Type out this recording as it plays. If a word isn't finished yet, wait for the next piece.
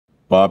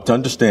Bob, to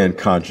understand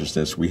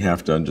consciousness, we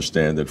have to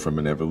understand it from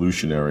an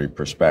evolutionary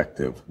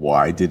perspective.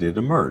 Why did it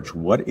emerge?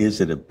 What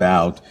is it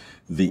about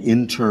the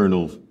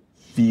internal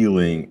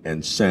feeling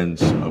and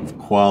sense of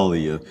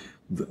quality,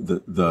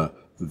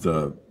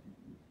 the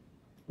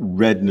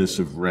redness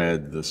of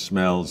red, the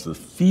smells, the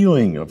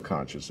feeling of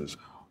consciousness?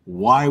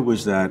 Why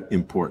was that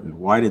important?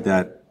 Why did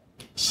that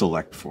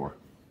select for?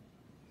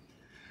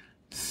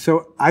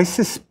 So I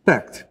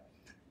suspect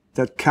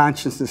that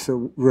consciousness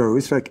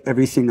arose, like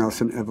everything else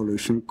in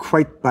evolution,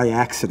 quite by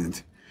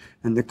accident.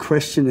 And the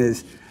question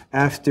is,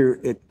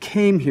 after it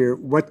came here,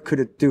 what could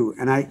it do?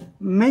 And I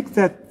make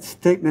that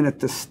statement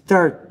at the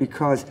start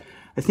because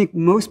I think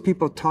most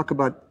people talk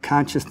about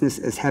consciousness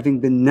as having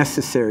been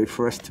necessary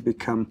for us to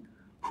become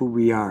who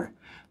we are.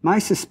 My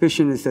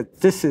suspicion is that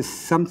this is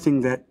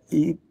something that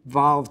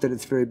evolved at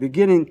its very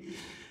beginning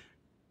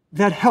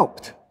that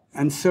helped,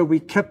 and so we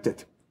kept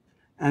it.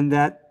 And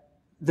that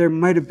there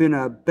might have been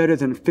a better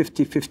than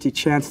 50-50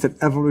 chance that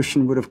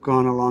evolution would have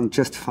gone along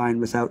just fine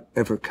without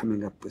ever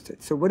coming up with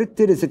it. So what it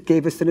did is it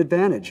gave us an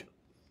advantage.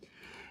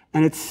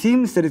 And it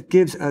seems that it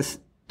gives us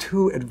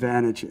two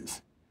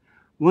advantages.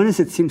 One is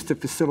it seems to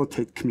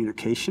facilitate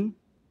communication.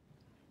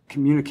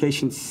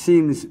 Communication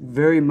seems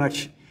very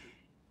much,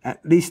 at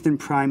least in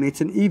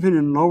primates and even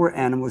in lower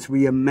animals,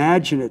 we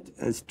imagine it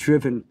as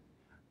driven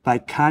by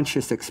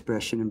conscious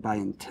expression and by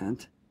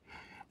intent.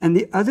 And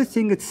the other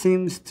thing it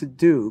seems to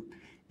do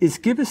is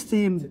give us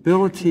the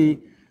ability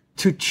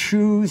to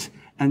choose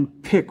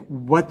and pick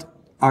what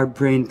our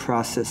brain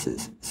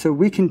processes. So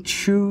we can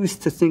choose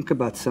to think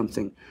about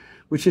something,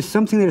 which is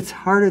something that it's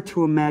harder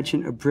to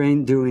imagine a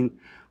brain doing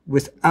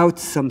without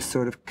some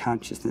sort of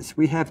consciousness.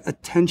 We have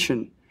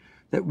attention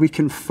that we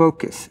can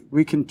focus.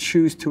 We can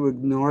choose to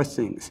ignore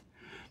things.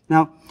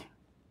 Now,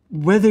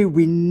 whether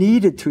we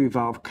needed to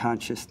evolve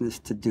consciousness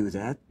to do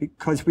that,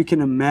 because we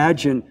can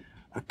imagine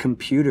a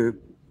computer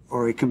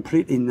or a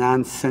completely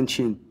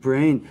non-sentient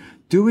brain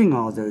doing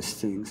all those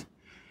things,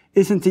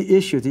 isn't the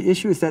issue. The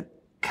issue is that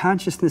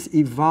consciousness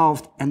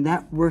evolved and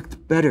that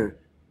worked better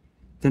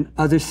than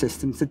other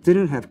systems that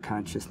didn't have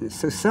consciousness.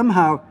 So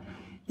somehow,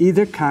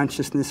 either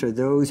consciousness or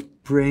those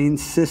brain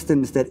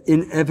systems that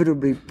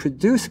inevitably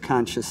produce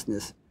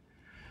consciousness,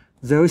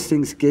 those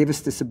things gave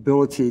us this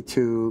ability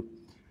to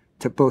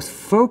both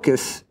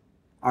focus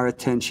our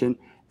attention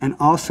and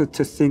also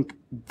to think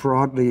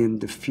broadly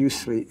and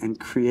diffusely and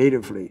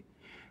creatively.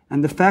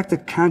 And the fact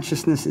that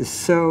consciousness is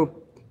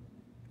so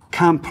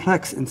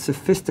complex and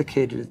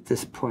sophisticated at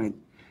this point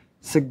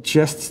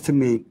suggests to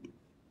me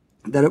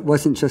that it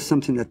wasn't just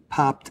something that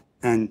popped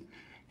and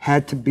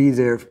had to be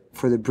there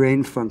for the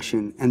brain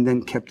function and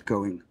then kept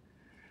going.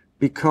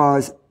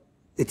 Because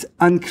it's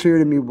unclear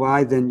to me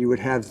why then you would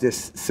have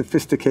this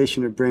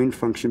sophistication of brain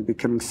function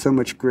becoming so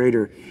much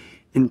greater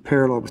in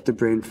parallel with the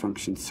brain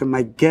function. So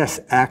my guess,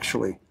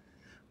 actually,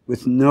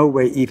 with no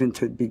way even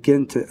to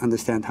begin to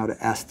understand how to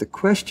ask the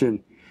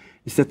question,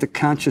 is that the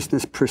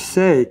consciousness per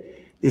se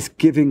is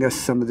giving us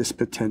some of this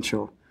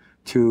potential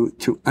to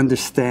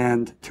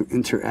understand, to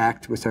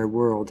interact with our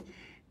world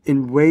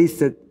in ways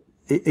that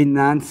a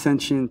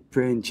non-sentient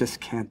brain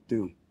just can't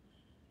do.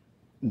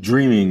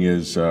 Dreaming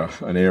is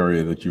an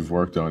area that you've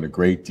worked on a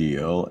great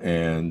deal,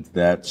 and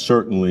that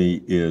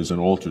certainly is an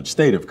altered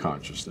state of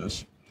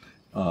consciousness,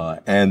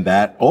 and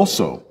that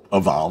also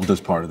evolved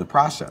as part of the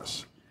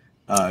process.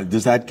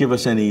 Does that give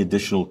us any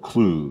additional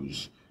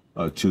clues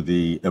to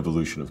the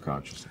evolution of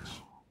consciousness?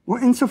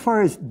 Well,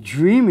 insofar as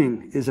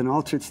dreaming is an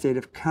altered state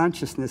of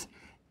consciousness,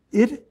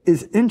 it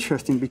is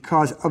interesting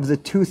because of the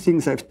two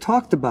things I've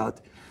talked about,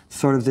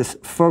 sort of this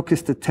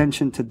focused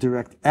attention to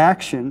direct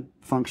action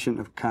function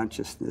of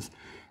consciousness,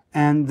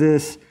 and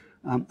this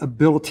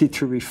ability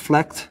to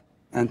reflect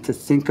and to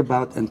think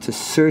about and to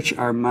search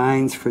our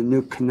minds for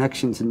new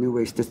connections and new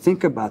ways to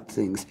think about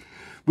things.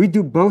 We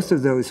do both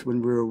of those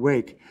when we're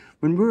awake.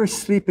 When we're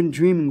asleep and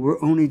dreaming,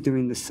 we're only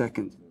doing the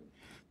second.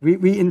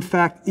 We in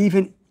fact,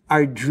 even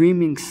our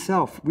dreaming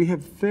self, we have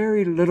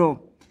very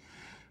little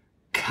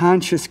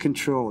conscious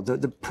control.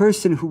 The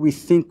person who we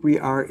think we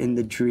are in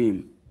the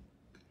dream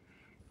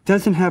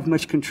doesn't have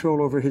much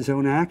control over his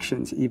own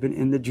actions, even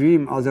in the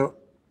dream, although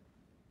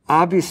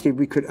obviously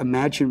we could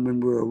imagine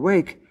when we're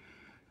awake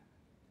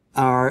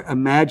our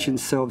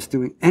imagined selves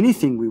doing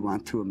anything we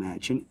want to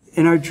imagine.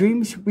 In our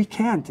dreams, we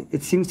can't.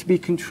 It seems to be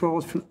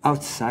controlled from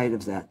outside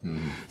of that.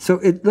 Mm-hmm. So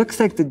it looks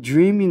like the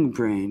dreaming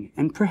brain,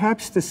 and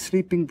perhaps the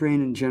sleeping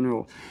brain in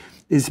general,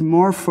 is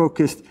more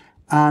focused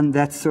on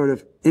that sort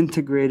of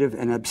integrative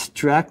and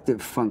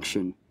abstractive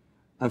function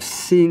of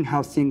seeing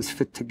how things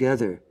fit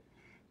together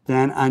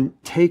than on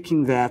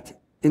taking that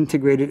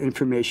integrated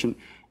information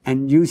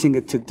and using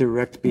it to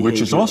direct behavior. Which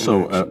is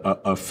also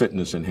a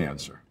fitness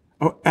enhancer.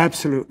 Oh,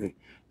 absolutely.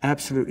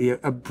 Absolutely.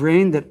 A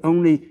brain that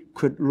only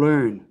could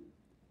learn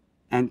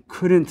and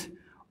couldn't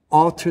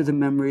alter the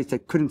memories,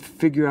 that couldn't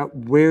figure out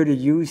where to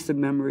use the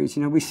memories.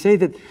 You know, we say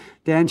that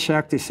Dan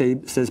Shakti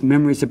says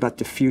memory is about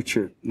the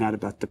future, not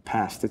about the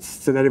past. It's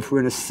so that if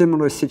we're in a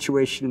similar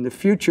situation in the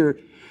future,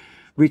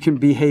 we can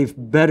behave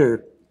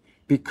better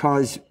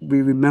because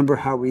we remember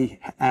how we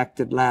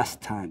acted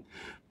last time.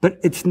 But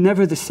it's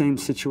never the same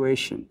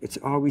situation. It's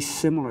always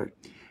similar.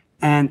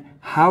 And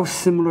how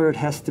similar it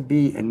has to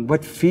be and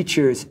what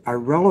features are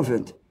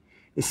relevant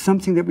is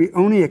something that we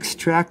only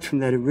extract from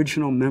that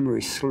original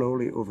memory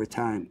slowly over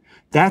time.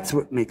 That's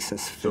what makes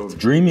us fit. So if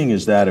dreaming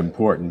is that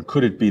important,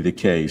 could it be the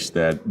case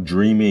that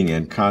dreaming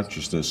and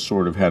consciousness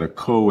sort of had a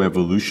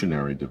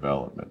co-evolutionary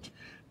development?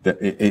 That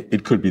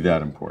it could be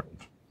that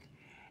important?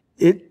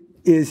 It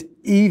is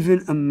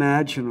even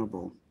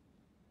imaginable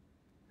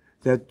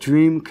that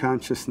dream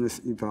consciousness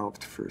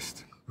evolved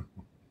first.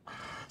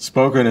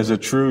 Spoken as a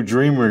true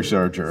dream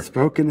researcher.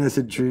 Spoken as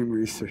a dream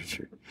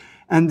researcher.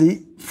 And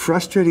the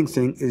frustrating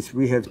thing is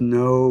we have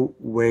no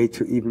way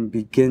to even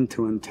begin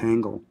to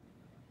untangle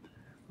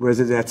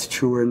whether that's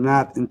true or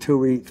not until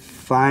we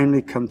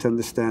finally come to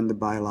understand the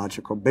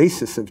biological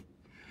basis of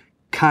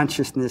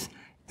consciousness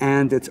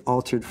and its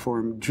altered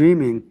form,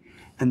 dreaming.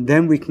 And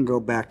then we can go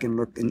back and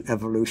look in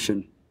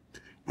evolution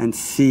and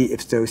see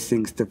if those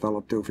things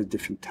developed over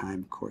different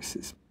time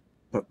courses.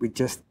 But we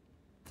just,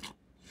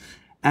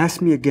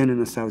 ask me again in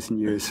 1,000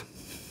 years.